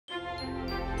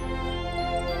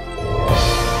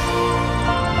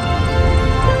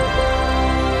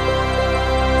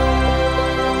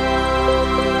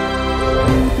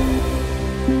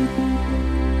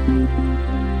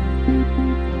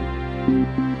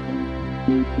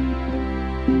Good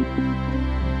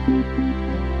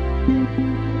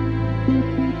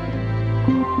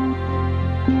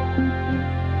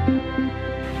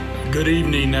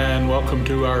evening and welcome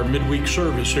to our midweek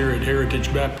service here at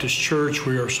Heritage Baptist Church.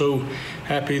 We are so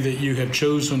happy that you have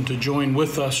chosen to join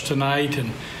with us tonight. And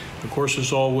of course,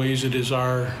 as always, it is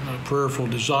our prayerful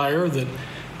desire that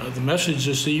the message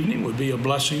this evening would be a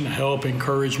blessing, a help,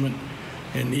 encouragement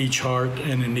in each heart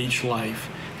and in each life.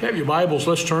 If you have your Bibles,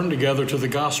 let's turn together to the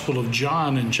Gospel of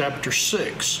John in chapter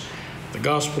 6. The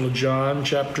Gospel of John,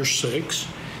 chapter 6.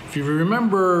 If you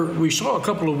remember, we saw a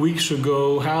couple of weeks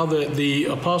ago how that the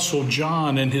Apostle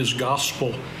John in his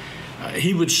Gospel,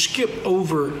 he would skip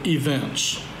over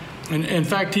events. And in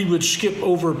fact, he would skip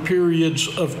over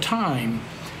periods of time.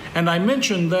 And I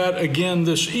mentioned that again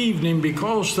this evening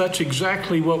because that's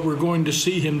exactly what we're going to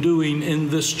see him doing in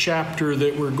this chapter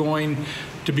that we're going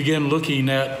to begin looking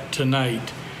at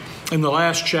tonight. In the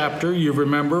last chapter, you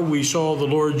remember, we saw the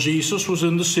Lord Jesus was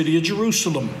in the city of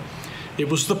Jerusalem. It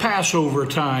was the Passover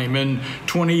time in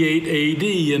 28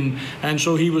 AD, and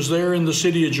so he was there in the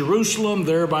city of Jerusalem,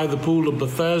 there by the pool of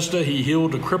Bethesda. He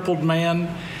healed a crippled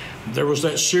man. There was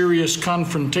that serious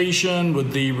confrontation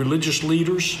with the religious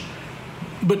leaders.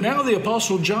 But now the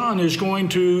Apostle John is going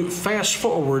to fast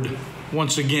forward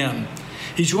once again.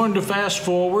 He's going to fast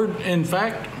forward, in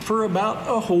fact, for about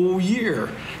a whole year,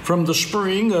 from the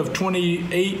spring of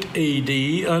 28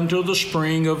 AD until the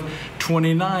spring of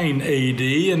 29 AD.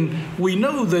 And we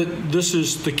know that this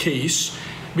is the case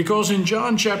because in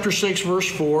John chapter 6, verse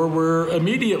 4, we're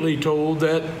immediately told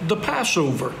that the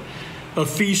Passover, a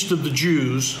feast of the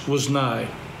Jews, was nigh.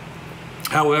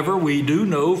 However, we do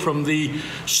know from the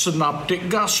synoptic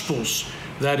Gospels,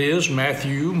 that is,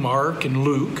 Matthew, Mark, and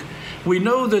Luke, we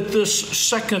know that this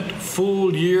second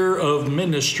full year of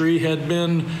ministry had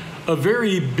been a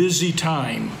very busy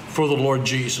time for the Lord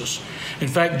Jesus. In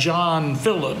fact, John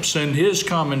Phillips in his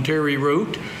commentary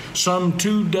wrote some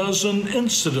 24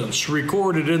 incidents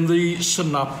recorded in the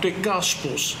synoptic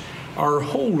Gospels are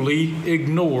wholly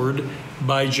ignored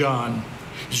by John.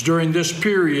 It's during this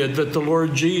period that the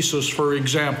Lord Jesus, for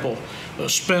example,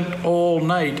 spent all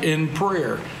night in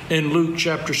prayer in Luke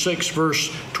chapter 6,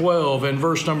 verse 12 and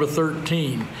verse number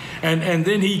 13. And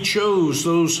then he chose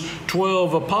those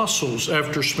 12 apostles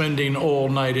after spending all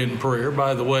night in prayer.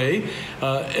 By the way,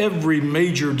 every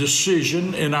major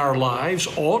decision in our lives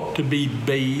ought to be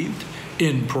bathed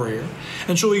in prayer.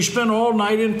 And so he spent all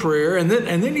night in prayer, and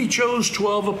then he chose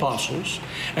 12 apostles.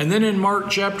 And then in Mark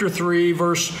chapter 3,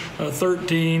 verse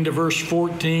 13 to verse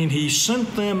 14, he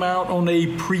sent them out on a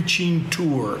preaching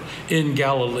tour in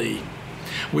Galilee.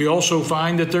 We also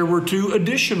find that there were 2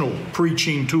 additional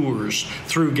preaching tours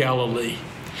through Galilee.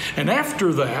 And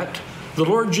after that, the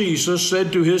Lord Jesus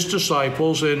said to his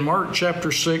disciples in Mark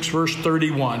chapter 6, verse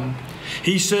 31,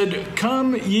 he said,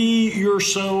 "Come ye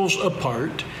yourselves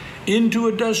apart into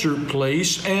a desert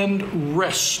place and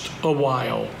rest a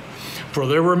while. For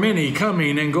there were many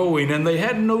coming and going, and they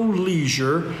had no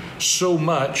leisure so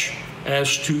much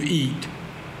as to eat."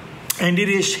 And it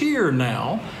is here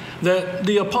now that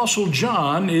the Apostle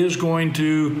John is going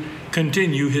to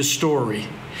continue his story.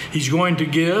 He's going to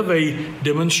give a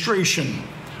demonstration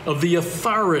of the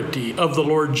authority of the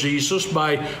Lord Jesus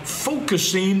by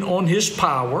focusing on his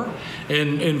power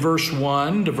in verse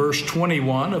 1 to verse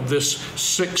 21 of this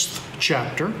 6th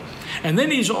chapter. And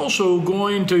then he's also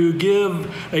going to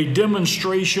give a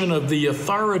demonstration of the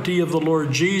authority of the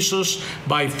Lord Jesus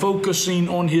by focusing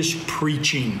on his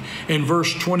preaching in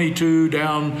verse 22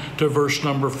 down to verse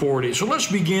number 40. So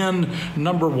let's begin,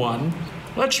 number 1.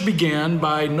 Let's begin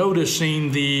by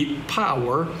noticing the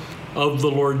power of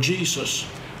the Lord Jesus.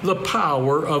 The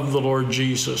power of the Lord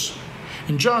Jesus.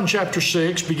 In John chapter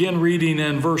 6, begin reading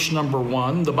in verse number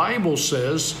 1. The Bible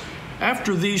says,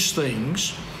 "After these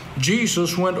things,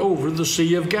 Jesus went over the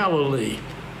Sea of Galilee,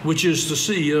 which is the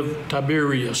Sea of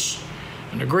Tiberias.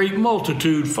 And a great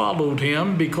multitude followed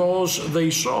him because they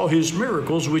saw his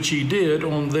miracles which he did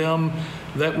on them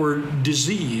that were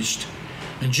diseased.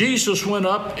 And Jesus went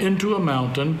up into a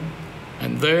mountain,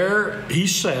 and there he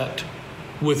sat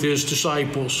with his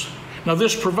disciples." Now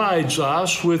this provides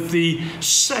us with the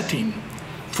setting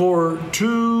for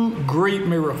 2 great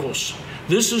miracles.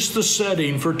 This is the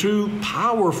setting for 2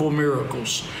 powerful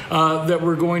miracles that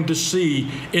we're going to see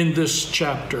in this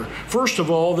chapter. First of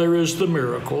all, there is the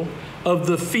miracle of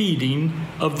the feeding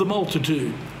of the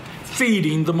multitude.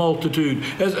 Feeding the multitude.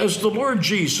 As the Lord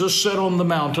Jesus sat on the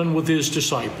mountain with his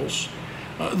disciples,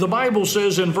 the Bible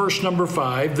says in verse number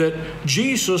 5 that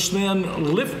Jesus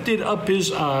then lifted up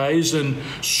his eyes and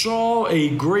saw a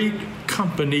great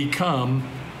company come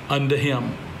unto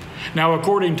him. Now,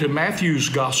 according to Matthew's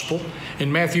gospel,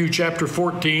 in Matthew chapter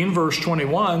 14, verse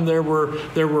 21, there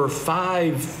were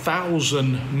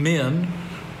 5,000 men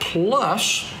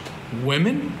plus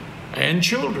women and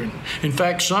children. In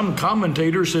fact, some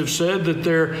commentators have said that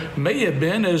there may have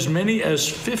been as many as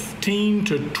 15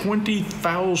 to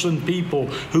 20,000 people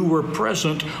who were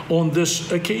present on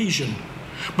this occasion.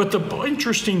 But the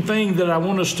interesting thing that I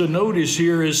want us to notice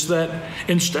here is that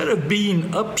instead of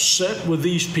being upset with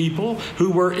these people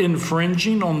who were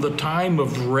infringing on the time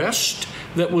of rest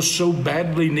that was so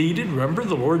badly needed, remember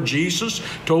the Lord Jesus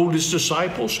told his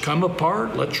disciples, come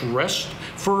apart, let's rest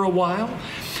for a while.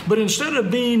 But instead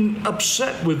of being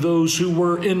upset with those who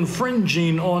were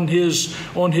infringing on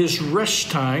his rest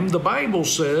time, the Bible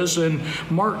says in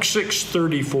Mark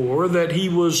 6:34 that he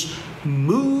was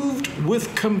moved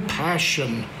with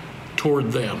compassion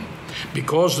toward them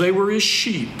because they were his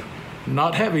sheep,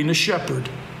 not having a shepherd.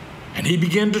 And he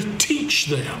began to teach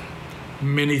them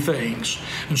many things.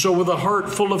 And so with a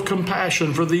heart full of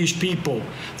compassion for these people,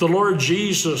 the Lord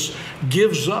Jesus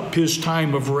gives up his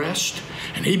time of rest,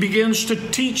 and he begins to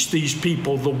teach these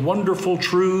people the wonderful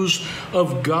truths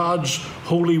of God's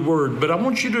holy word. But I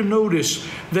want you to notice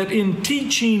that in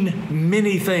teaching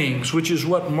many things, which is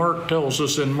what Mark tells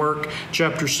us in Mark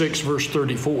chapter 6, verse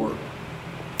 34,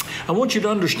 I want you to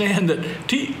understand that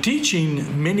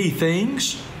teaching many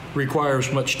things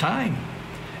requires much time.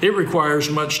 It requires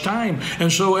much time.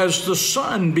 And so as the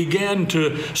sun began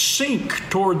to sink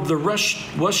toward the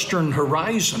western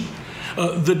horizon,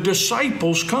 the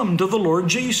disciples come to the Lord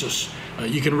Jesus.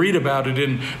 You can read about it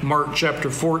in Mark chapter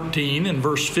 14 and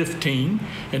verse 15,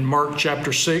 in Mark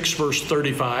chapter 6, verse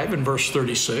 35 and verse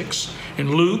 36,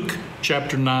 in Luke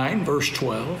chapter 9, verse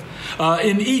 12.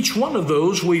 In each one of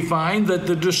those, we find that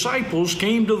the disciples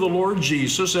came to the Lord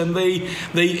Jesus and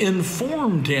they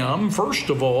informed him, first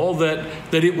of all,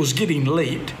 that it was getting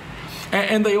late.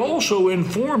 And they also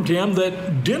informed him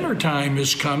that dinner time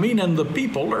is coming and the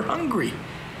people are hungry.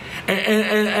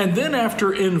 And then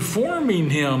after informing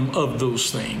him of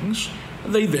those things,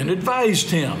 they then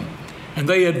advised him. And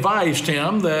they advised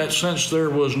him that since there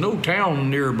was no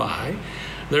town nearby,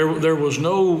 there was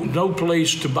no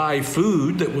place to buy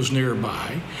food that was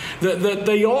nearby, that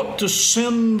they ought to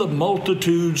send the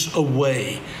multitudes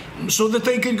away so that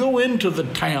they could go into the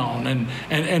town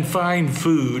and find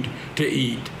food to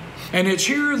eat. And it's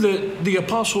here that the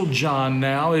Apostle John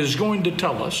now is going to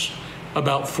tell us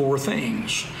about four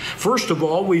things. First of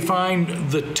all, we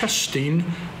find the testing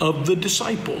of the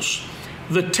disciples.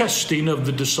 The testing of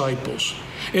the disciples.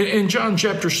 In John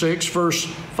chapter 6, verse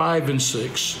 5 and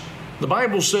 6, the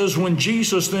Bible says, when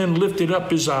Jesus then lifted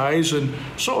up his eyes and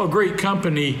saw a great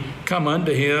company come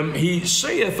unto him, he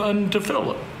saith unto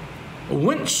Philip,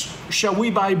 whence shall we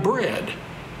buy bread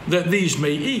that these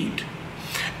may eat?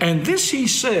 And this he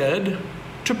said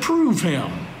to prove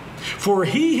him, for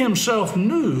he himself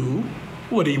knew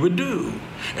what he would do.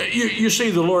 You see,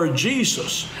 the Lord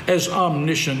Jesus, as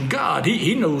omniscient God,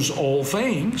 he knows all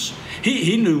things.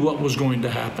 He knew what was going to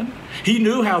happen. He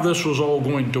knew how this was all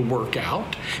going to work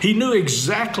out. He knew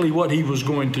exactly what he was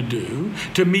going to do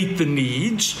to meet the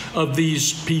needs of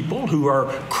these people who are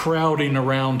crowding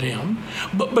around him.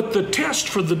 But the test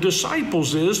for the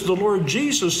disciples is the Lord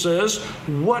Jesus says,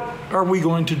 what are we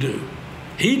going to do?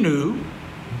 He knew,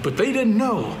 but they didn't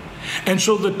know. And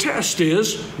so the test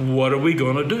is, what are we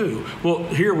going to do? Well,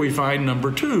 here we find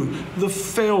number two, the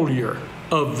failure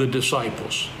of the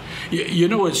disciples. You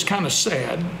know, it's kind of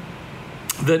sad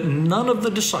that none of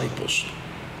the disciples,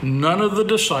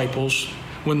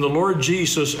 when the Lord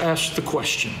Jesus asked the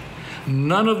question,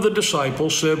 none of the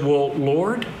disciples said, well,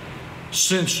 Lord,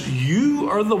 since you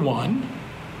are the one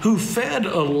who fed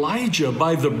Elijah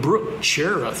by the brook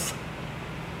Cherith,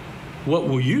 what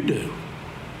will you do?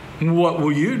 What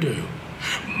will you do?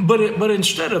 But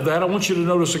instead of that, I want you to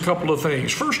notice a couple of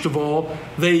things. First of all,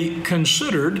 they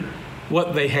considered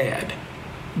what they had.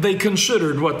 They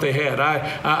considered what they had.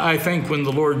 I think when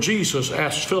the Lord Jesus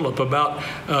asked Philip about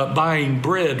buying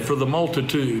bread for the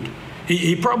multitude,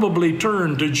 he probably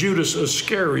turned to Judas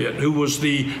Iscariot, who was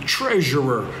the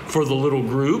treasurer for the little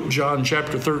group. John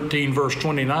chapter 13, verse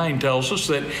 29 tells us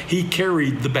that he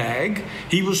carried the bag.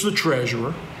 He was the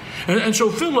treasurer. And so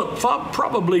Philip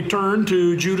probably turned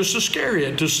to Judas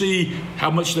Iscariot to see how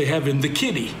much they have in the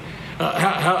kitty.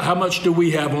 How much do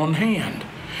we have on hand?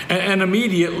 And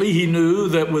immediately he knew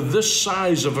that with this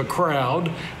size of a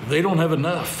crowd, they don't have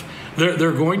enough.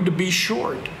 They're going to be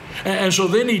short. And so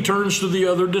then he turns to the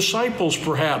other disciples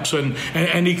perhaps, and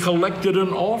he collected an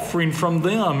offering from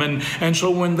them. And so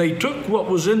when they took what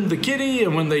was in the kitty,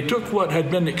 and when they took what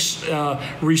had been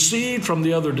received from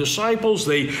the other disciples,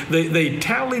 they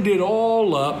tallied it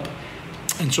all up.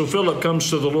 And so Philip comes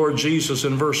to the Lord Jesus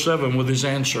in verse 7 with his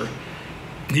answer.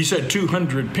 He said,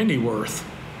 200 pennyworth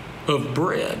of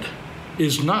bread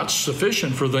is not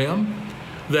sufficient for them,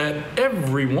 that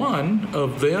every one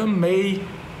of them may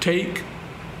take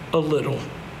a little.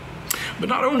 But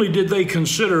not only did they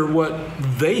consider what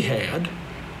they had,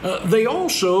 they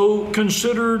also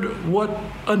considered what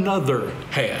another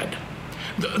had.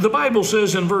 The Bible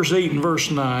says in verse 8 and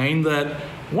verse 9 that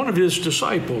one of his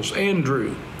disciples,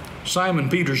 Andrew, Simon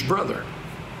Peter's brother,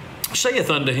 saith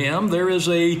unto him, there is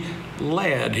a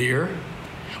lad here,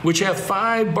 which hath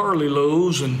 5 barley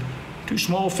loaves and 2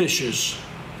 small fishes.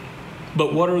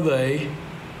 But what are they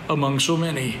among so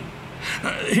many?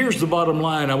 Here's the bottom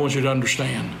line I want you to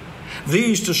understand.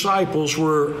 These disciples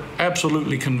were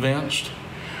absolutely convinced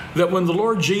that when the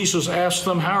Lord Jesus asked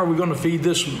them, how are we going to feed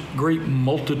this great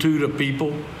multitude of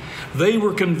people? They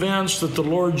were convinced that the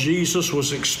Lord Jesus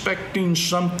was expecting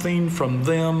something from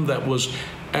them that was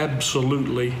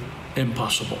absolutely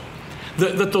impossible.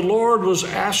 That the Lord was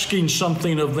asking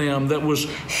something of them that was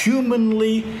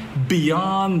humanly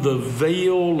beyond the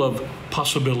veil of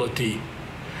possibility.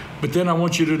 But then I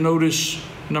want you to notice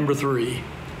number 3.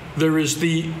 There is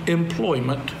the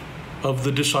employment of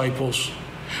the disciples.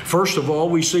 First of all,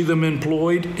 we see them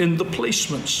employed in the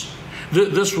placements.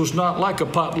 This was not like a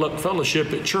potluck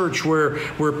fellowship at church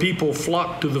where people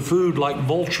flocked to the food like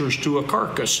vultures to a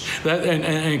carcass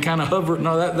and kind of hovered.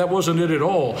 No, that wasn't it at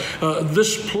all.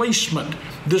 This placement,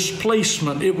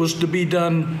 it was to be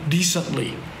done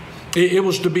decently. It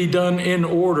was to be done in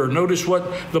order. Notice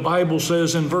what the Bible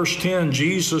says in verse 10.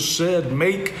 Jesus said,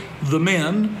 make the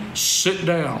men sit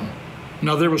down.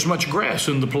 Now there was much grass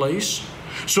in the place.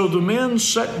 So the men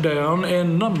sat down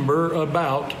and number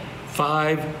about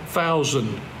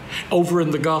 5,000. Over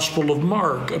in the Gospel of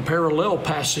Mark, a parallel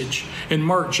passage, in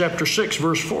Mark chapter 6,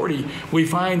 verse 40, we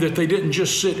find that they didn't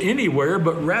just sit anywhere,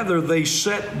 but rather they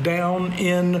sat down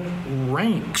in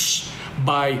ranks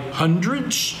by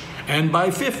hundreds and by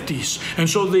 50s. And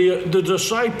so the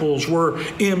disciples were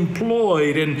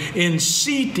employed in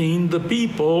seating the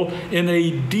people in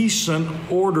a decent,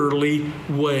 orderly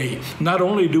way. Not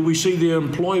only do we see the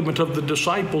employment of the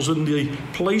disciples in the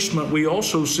placement, we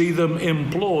also see them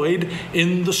employed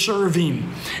in the serving.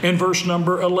 In verse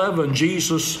number 11,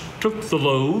 Jesus took the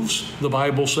loaves, the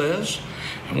Bible says,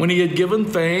 and when he had given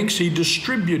thanks, he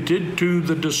distributed to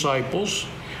the disciples,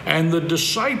 and the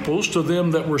disciples to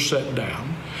them that were set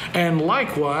down, and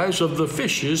likewise of the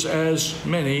fishes as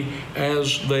many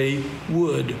as they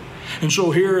would. And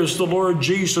so here as the Lord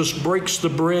Jesus breaks the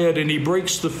bread and he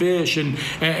breaks the fish and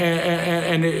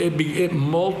it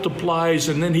multiplies,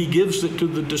 and then he gives it to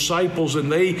the disciples, and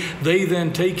they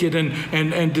then take it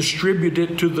and distribute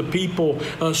it to the people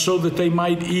so that they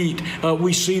might eat.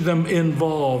 We see them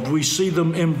involved. We see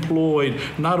them employed,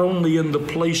 not only in the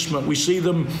placement. We see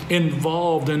them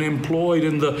involved and employed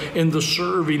in the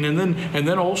serving, and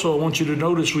then also I want you to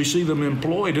notice we see them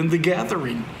employed in the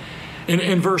gathering.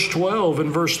 In verse 12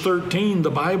 and verse 13,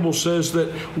 the Bible says that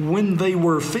when they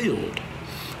were filled,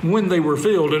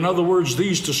 in other words,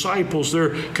 these disciples,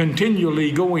 they're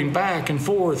continually going back and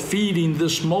forth, feeding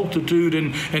this multitude.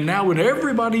 And now when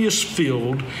everybody is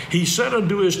filled, he said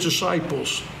unto his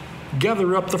disciples,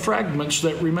 gather up the fragments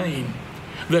that remain,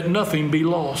 that nothing be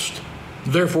lost.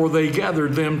 Therefore they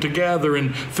gathered them together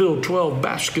and filled 12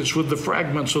 baskets with the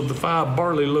fragments of the 5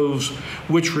 barley loaves,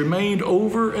 which remained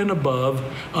over and above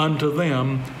unto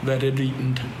them that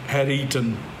had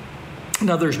eaten.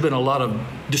 Now there's been a lot of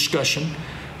discussion,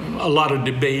 a lot of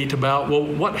debate about, well,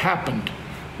 what happened?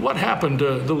 What happened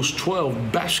to those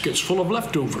 12 baskets full of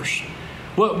leftovers?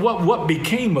 What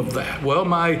became of that? Well,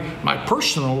 my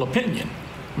personal opinion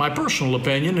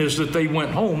is that they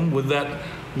went home with that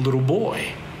little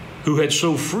boy who had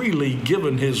so freely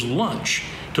given his lunch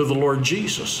to the Lord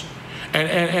Jesus.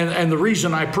 And the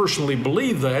reason I personally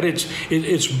believe that,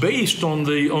 it's based on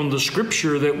the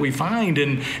scripture that we find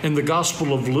in the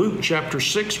Gospel of Luke, chapter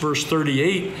 6, verse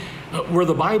 38, where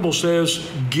the Bible says,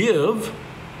 give,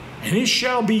 and it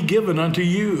shall be given unto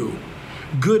you.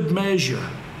 Good measure,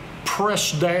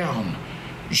 pressed down,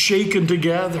 shaken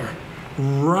together,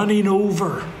 running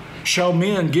over, shall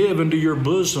men give into your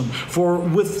bosom. For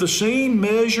with the same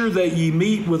measure that ye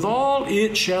meet withal,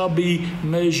 it shall be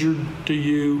measured to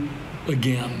you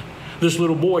again. This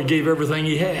little boy gave everything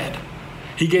he had.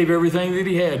 He gave everything that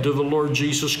he had to the Lord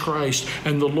Jesus Christ,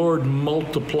 and the Lord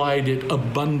multiplied it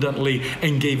abundantly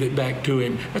and gave it back to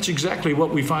him. That's exactly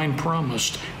what we find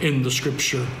promised in the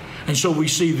Scripture. And so we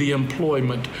see the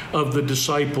employment of the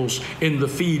disciples in the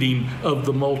feeding of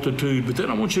the multitude. But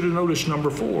then I want you to notice number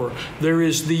 4, there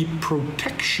is the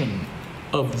protection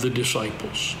of the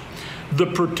disciples. The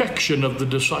protection of the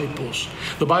disciples.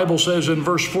 The Bible says in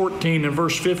verse 14 and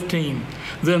verse 15,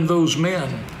 then those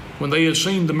men, when they had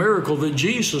seen the miracle that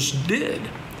Jesus did,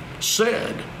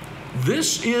 said,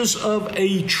 this is of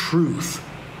a truth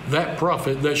that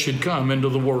prophet that should come into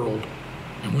the world.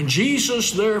 And when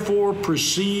Jesus therefore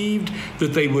perceived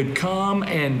that they would come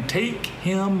and take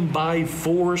him by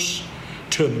force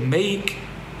to make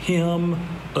him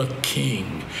a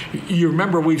king. You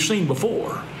remember we've seen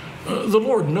before, the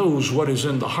Lord knows what is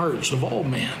in the hearts of all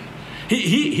men.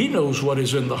 He knows what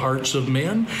is in the hearts of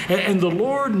men. And the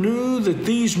Lord knew that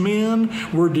these men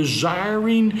were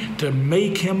desiring to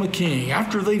make him a king.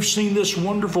 After they've seen this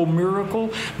wonderful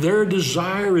miracle, their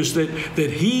desire is that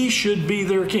he should be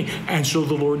their king. And so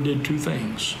the Lord did 2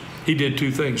 things. He did 2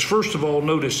 things. First of all,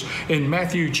 notice in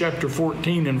Matthew chapter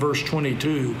 14 and verse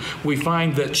 22, we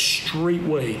find that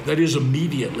straightway, that is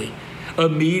immediately,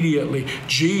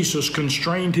 Jesus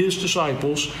constrained his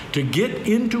disciples to get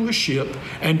into a ship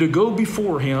and to go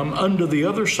before him unto the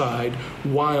other side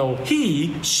while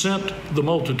he sent the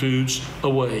multitudes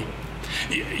away.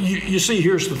 You see,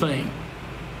 here's the thing.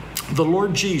 The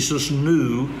Lord Jesus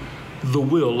knew the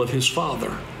will of his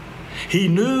Father. He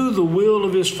knew the will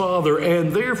of his Father,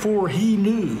 and therefore he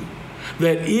knew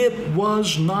that it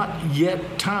was not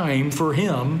yet time for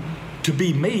him to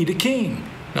be made a king.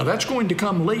 Now that's going to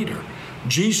come later.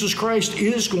 Jesus Christ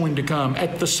is going to come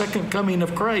at the second coming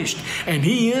of Christ, and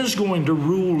he is going to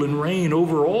rule and reign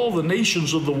over all the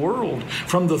nations of the world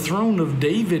from the throne of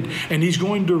David, and he's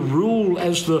going to rule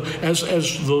as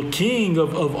the king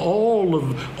of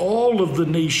all of the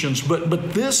nations.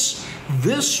 But this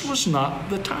was not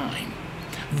the time.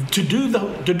 To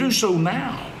do so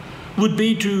now would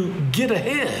be to get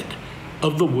ahead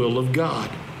of the will of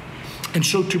God. And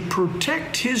so to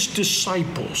protect his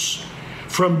disciples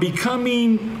from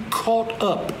becoming caught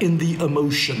up in the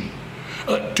emotion,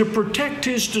 to protect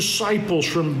his disciples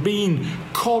from being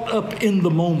caught up in the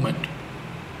moment,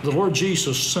 the Lord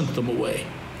Jesus sent them away.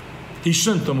 He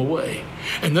sent them away.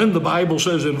 And then the Bible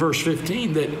says in verse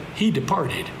 15 that he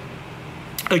departed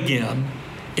again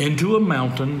into a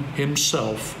mountain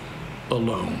himself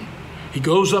alone. He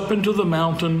goes up into the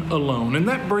mountain alone. And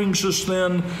that brings us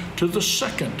then to the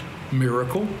second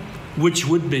miracle, which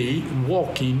would be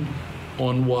walking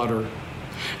on water.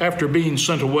 After being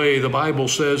sent away, the Bible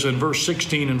says in verse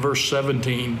 16 and verse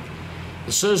 17,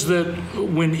 it says that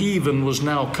when even was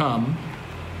now come,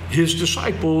 his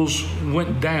disciples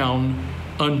went down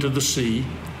unto the sea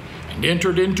and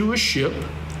entered into a ship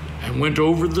and went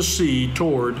over the sea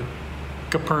toward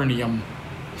Capernaum.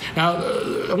 Now,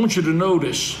 I want you to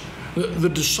notice the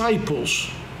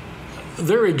disciples,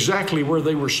 they're exactly where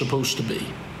they were supposed to be.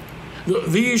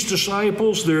 These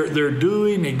disciples, they're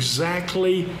doing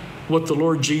exactly what the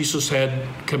Lord Jesus had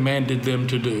commanded them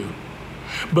to do.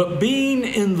 But being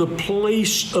in the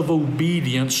place of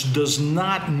obedience does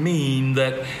not mean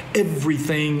that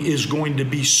everything is going to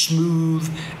be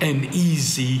smooth and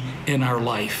easy in our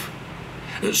life.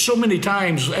 So many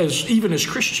times, even as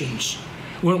Christians,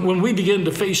 when we begin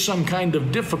to face some kind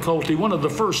of difficulty, one of the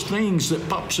first things that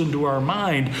pops into our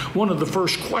mind, one of the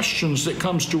first questions that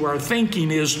comes to our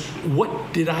thinking is,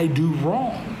 what did I do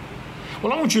wrong?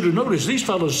 Well, I want you to notice these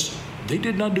fellows, they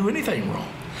did not do anything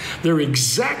wrong. They're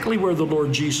exactly where the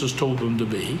Lord Jesus told them to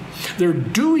be. They're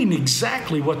doing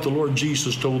exactly what the Lord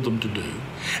Jesus told them to do.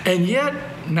 And yet,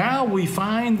 now we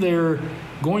find they're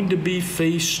going to be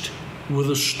faced with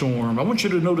a storm. I want you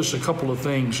to notice a couple of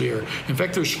things here. In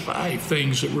fact, there's 5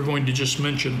 things that we're going to just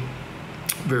mention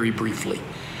very briefly.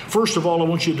 First of all, I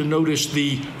want you to notice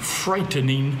the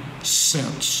frightening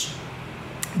sense.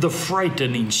 The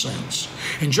frightening sense.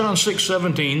 In John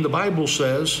 6:17, the Bible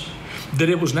says that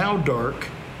it was now dark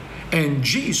and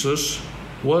Jesus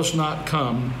was not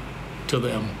come to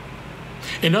them.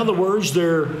 In other words,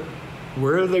 they're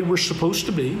where they were supposed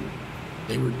to be.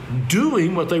 They were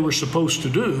doing what they were supposed to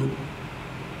do,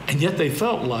 and yet they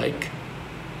felt like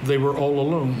they were all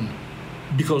alone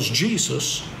because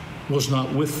Jesus was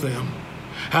not with them.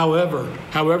 However,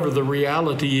 the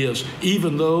reality is,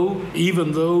 even though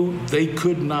they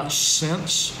could not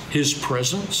sense his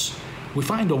presence, we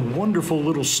find a wonderful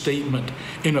little statement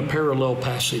in a parallel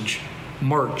passage.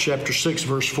 Mark chapter 6,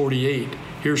 verse 48.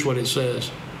 Here's what it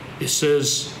says. It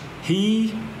says,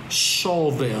 he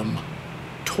saw them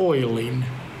toiling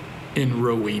in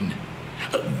rowing.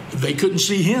 They couldn't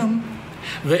see him.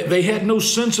 They had no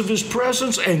sense of his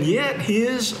presence, and yet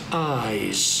his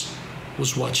eyes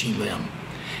was watching them.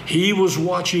 He was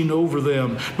watching over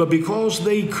them, but because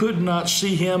they could not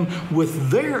see him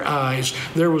with their eyes,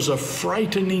 there was a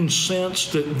frightening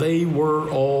sense that they were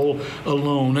all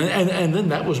alone. And then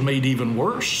that was made even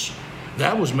worse.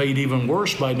 That was made even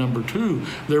worse by number 2.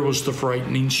 There was the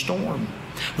frightening storm.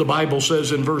 The Bible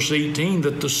says in verse 18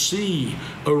 that the sea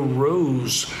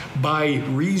arose by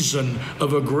reason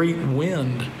of a great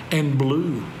wind and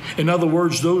blew. In other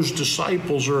words, those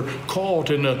disciples are caught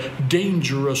in a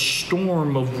dangerous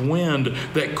storm of wind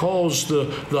that caused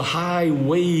the high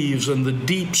waves and the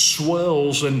deep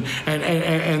swells, and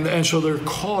so they're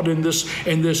caught in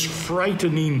this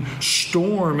frightening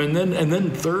storm. And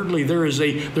then thirdly, there's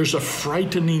a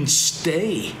frightening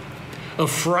stay. A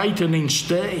frightening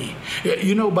stay.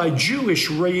 You know, by Jewish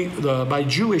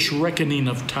reckoning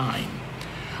of time,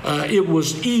 it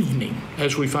was evening,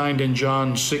 as we find in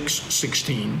John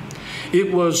 6:16.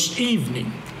 It was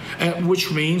evening,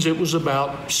 which means it was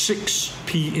about 6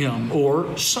 p.m.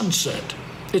 or sunset.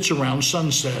 It's around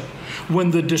sunset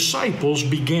when the disciples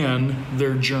began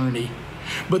their journey.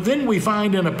 But then we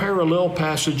find in a parallel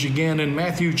passage again in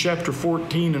Matthew chapter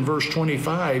 14 and verse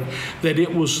 25 that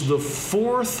it was the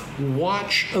 4th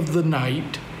watch of the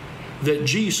night that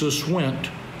Jesus went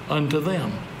unto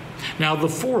them. Now the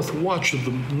 4th watch of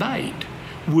the night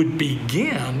would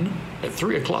begin at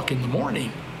 3 o'clock in the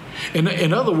morning.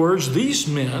 In other words, these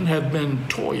men have been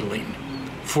toiling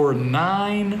for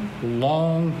 9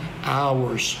 long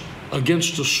hours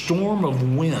against a storm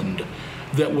of wind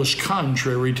that was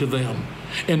contrary to them.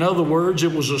 In other words,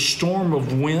 it was a storm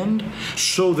of wind,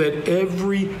 so that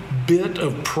every bit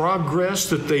of progress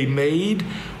that they made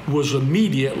was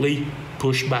immediately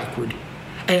pushed backward.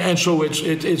 And so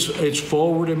it's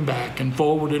forward and back and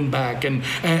forward and back, and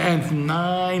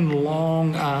 9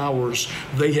 long hours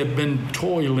they have been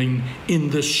toiling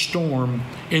in this storm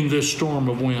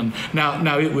of wind.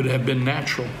 Now it would have been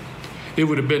natural. It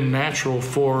would have been natural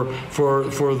for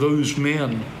those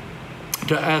men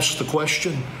to ask the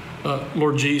question,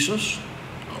 Lord Jesus,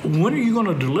 when are you going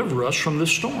to deliver us from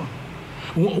this storm?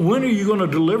 When are you going to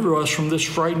deliver us from this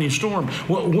frightening storm?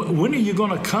 When are you going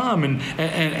to come and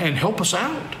help us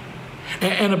out?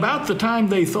 And about the time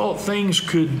they thought things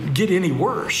could get any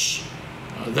worse,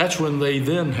 that's when they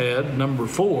then had, number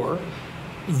 4,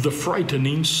 the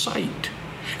frightening sight.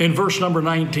 In verse number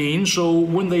 19, so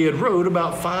when they had rowed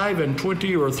about 5 and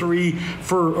 20 or 30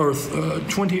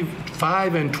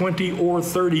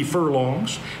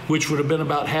 furlongs, which would have been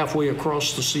about halfway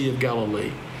across the Sea of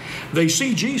Galilee, they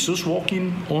see Jesus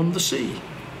walking on the sea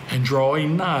and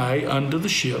drawing nigh unto the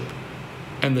ship,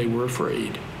 and they were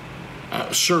afraid.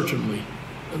 Certainly,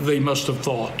 they must have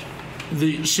thought,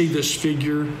 see this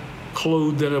figure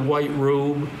clothed in a white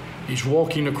robe. He's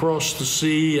walking across the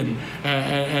sea, and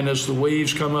as the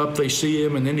waves come up, they see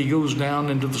him, and then he goes down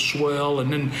into the swell,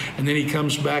 and then he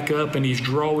comes back up, and he's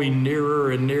drawing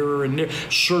nearer and nearer and nearer.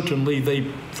 Certainly, they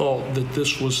thought that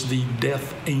this was the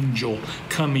death angel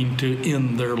coming to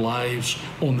end their lives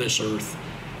on this earth.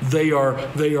 They are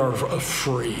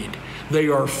afraid. They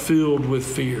are filled with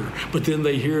fear. But then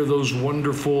they hear those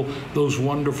wonderful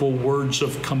words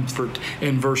of comfort.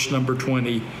 In verse number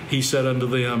 20, he said unto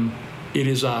them, It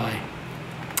is I.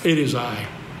 It is I.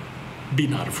 Be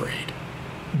not afraid.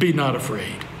 Be not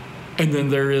afraid. And then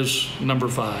there is number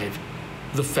 5,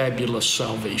 the fabulous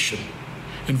salvation.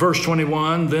 In verse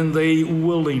 21, then they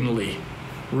willingly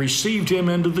received him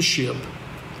into the ship,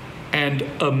 and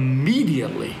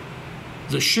immediately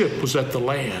the ship was at the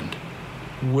land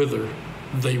whither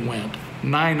they went.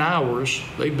 9 hours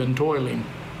they've been toiling,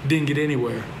 didn't get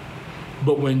anywhere.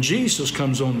 But when Jesus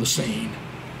comes on the scene,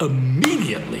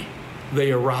 immediately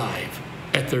they arrive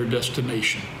at their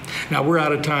destination. Now we're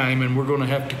out of time, and we're going to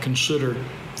have to consider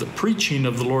the preaching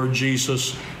of the Lord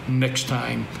Jesus next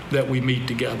time that we meet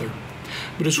together.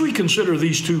 But as we consider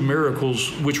these 2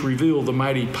 miracles which reveal the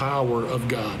mighty power of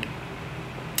God,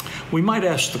 we might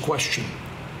ask the question,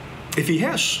 if he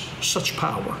has such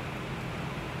power,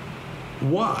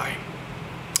 why?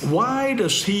 Why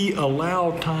does he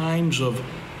allow times of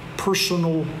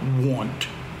personal want,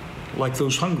 like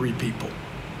those hungry people?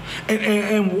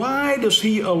 And why does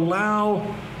he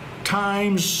allow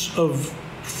times of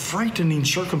frightening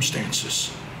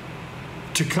circumstances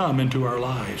to come into our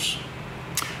lives?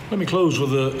 Let me close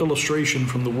with an illustration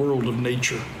from the world of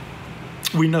nature.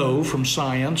 We know from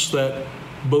science that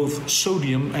both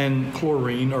sodium and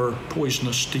chlorine are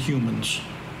poisonous to humans.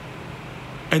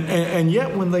 And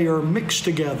yet when they are mixed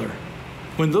together,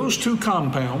 when those 2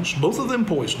 compounds, both of them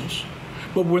poisonous,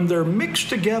 But when they're mixed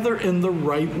together in the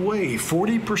right way,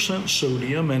 40%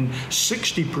 sodium and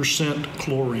 60%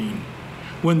 chlorine,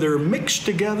 when they're mixed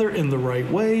together in the right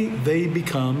way, they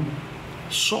become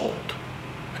salt.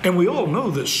 And we all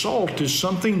know that salt is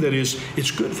something that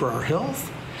it's good for our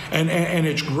health, and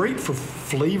it's great for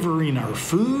flavoring our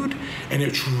food, and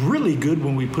it's really good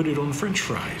when we put it on French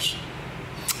fries.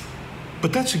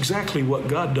 But that's exactly what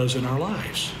God does in our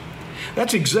lives.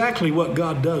 That's exactly what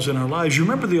God does in our lives. You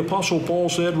remember the Apostle Paul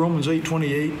said, Romans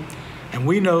 8:28, and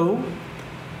we know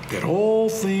that all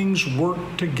things work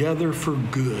together for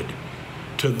good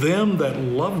to them that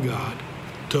love God,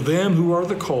 to them who are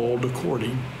the called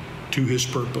according to his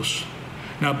purpose.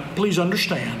 Now, please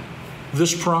understand,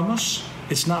 this promise,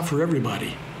 it's not for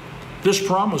everybody. This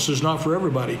promise is not for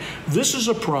everybody. This is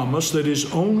a promise that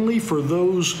is only for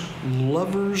those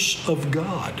lovers of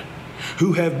God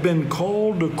who have been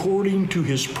called according to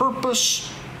his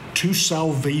purpose to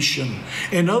salvation.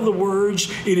 In other words,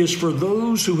 it is for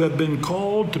those who have been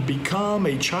called to become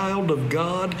a child of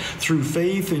God through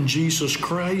faith in Jesus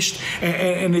Christ.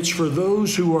 And it's for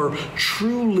those who are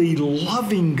truly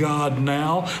loving God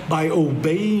now by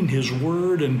obeying his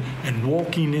word and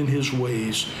walking in his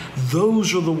ways.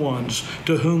 Those are the ones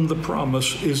to whom the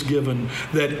promise is given,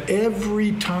 that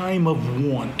every time of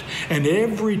want and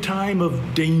every time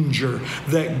of danger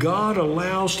that God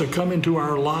allows to come into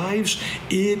our lives,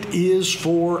 it is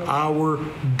for our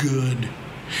good.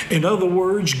 In other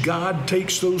words, God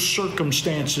takes those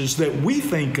circumstances that we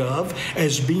think of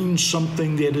as being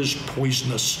something that is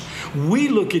poisonous. We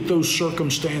look at those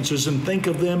circumstances and think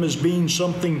of them as being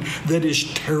something that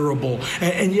is terrible.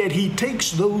 And yet he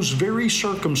takes those very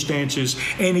circumstances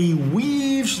and he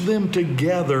weaves them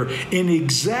together in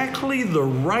exactly the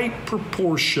right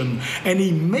proportion. And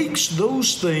he makes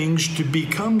those things to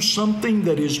become something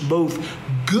that is both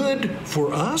good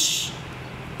for us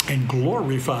and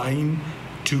glorifying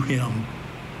to him.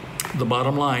 The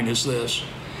bottom line is this: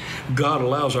 God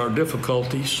allows our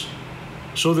difficulties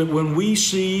so that when we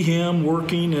see him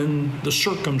working in the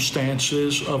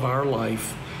circumstances of our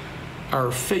life,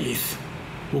 our faith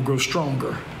will grow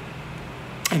stronger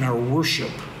and our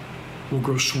worship will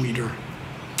grow sweeter.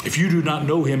 If you do not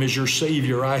know him as your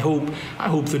Savior, I hope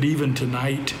that even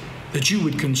tonight that you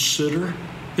would consider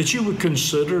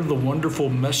the wonderful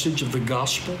message of the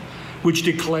gospel, which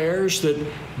declares that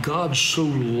God so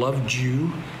loved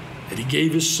you that he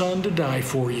gave his Son to die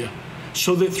for you,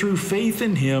 so that through faith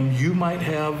in him you might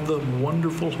have the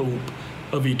wonderful hope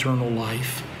of eternal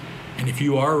life. And if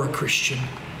you are a Christian,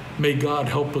 may God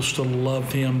help us to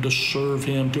love him, to serve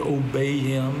him, to obey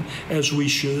him as we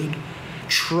should,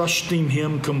 trusting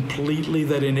him completely,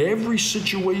 that in every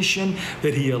situation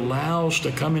that he allows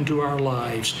to come into our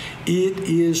lives, it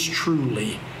is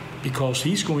truly because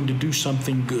he's going to do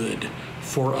something good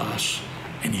for us,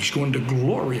 and he's going to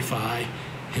glorify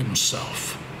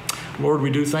himself. Lord,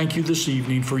 we do thank you this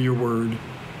evening for your word.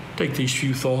 Take these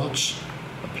few thoughts,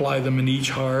 apply them in each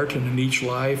heart and in each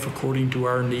life according to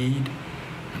our need.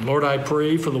 And Lord, I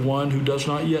pray for the one who does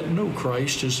not yet know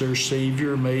Christ as their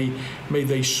Savior. May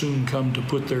they soon come to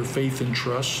put their faith and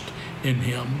trust in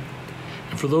him.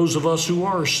 And for those of us who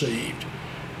are saved,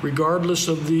 regardless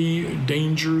of the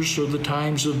dangers or the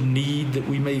times of need that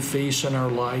we may face in our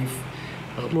life,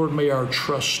 Lord, may our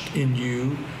trust in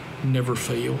you never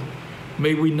fail.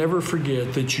 May we never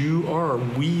forget that you are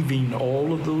weaving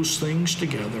all of those things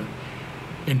together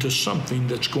into something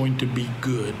that's going to be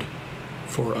good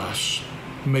for us.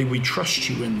 May we trust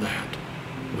you in that.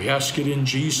 We ask it in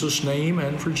Jesus' name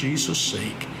and for Jesus'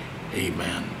 sake.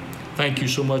 Amen. Thank you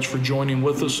so much for joining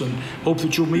with us, and hope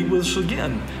that you'll meet with us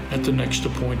again at the next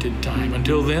appointed time.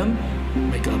 Until then,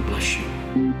 may God bless you.